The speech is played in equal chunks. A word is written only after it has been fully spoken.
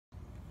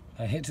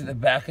I hit to the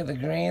back of the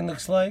green,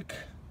 looks like.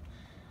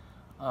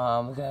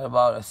 Looking at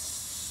about a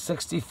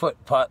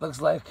 60-foot putt,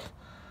 looks like.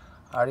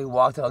 I already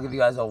walked it. I'll give you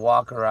guys a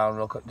walk around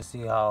real quick to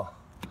see how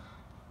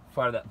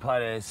far that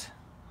putt is.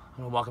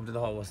 I'm gonna walk up to the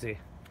hole, we'll see.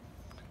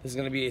 This is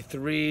gonna be a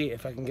 3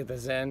 if I can get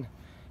this in, and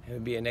it'll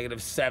be a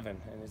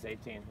 -7 and it's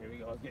 18. Here we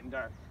go, it's getting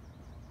dark.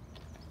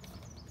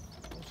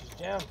 This is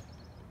jammed.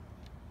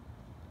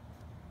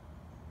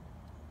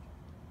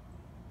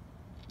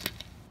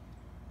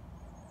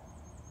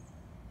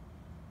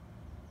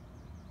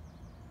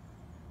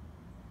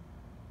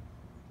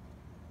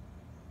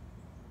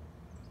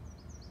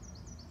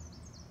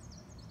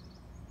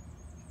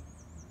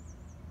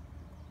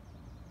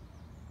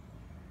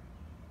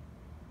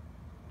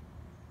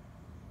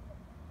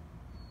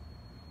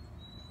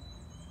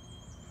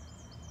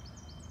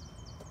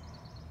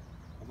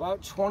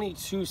 About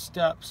 22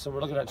 steps, so we're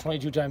looking at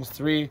 22 times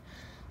 3,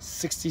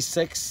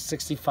 66,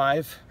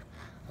 65.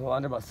 A little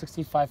under about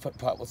 65-foot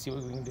putt. We'll see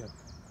what we can do.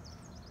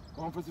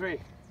 Going for 3.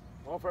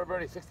 Going for a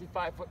birdie,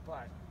 65-foot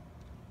putt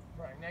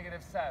for a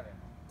 -7.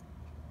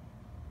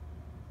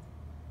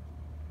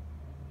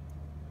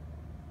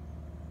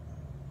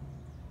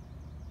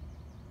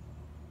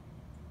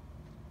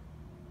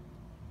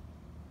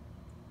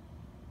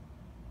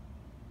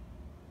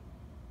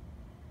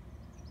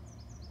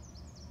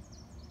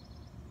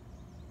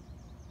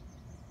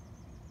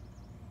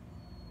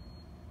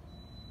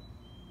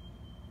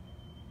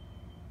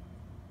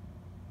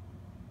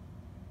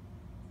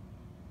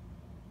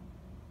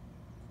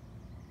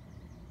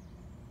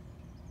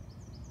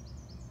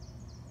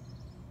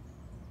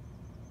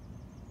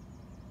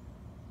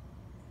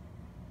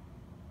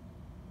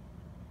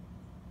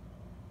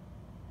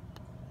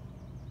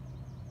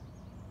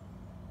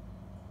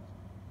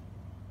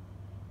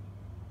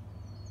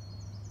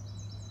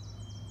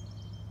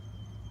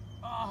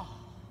 Oh.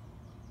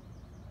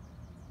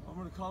 I'm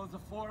gonna call this a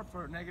 4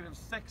 for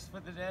 -6 for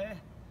the day.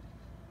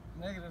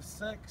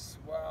 -6,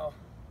 wow.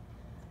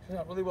 Turned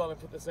out really well to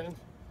put this in.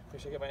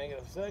 Wish I get my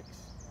 -6.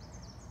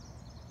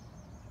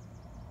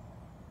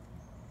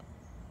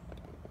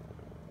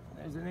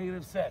 There's a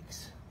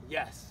 -6.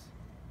 Yes.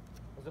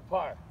 There's a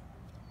par.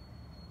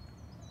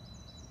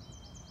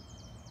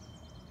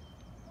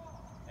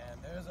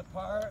 And there's a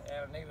par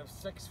and a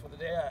 -6 for the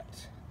day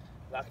at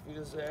Blackfeet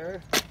is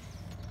there.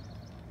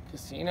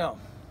 Casino.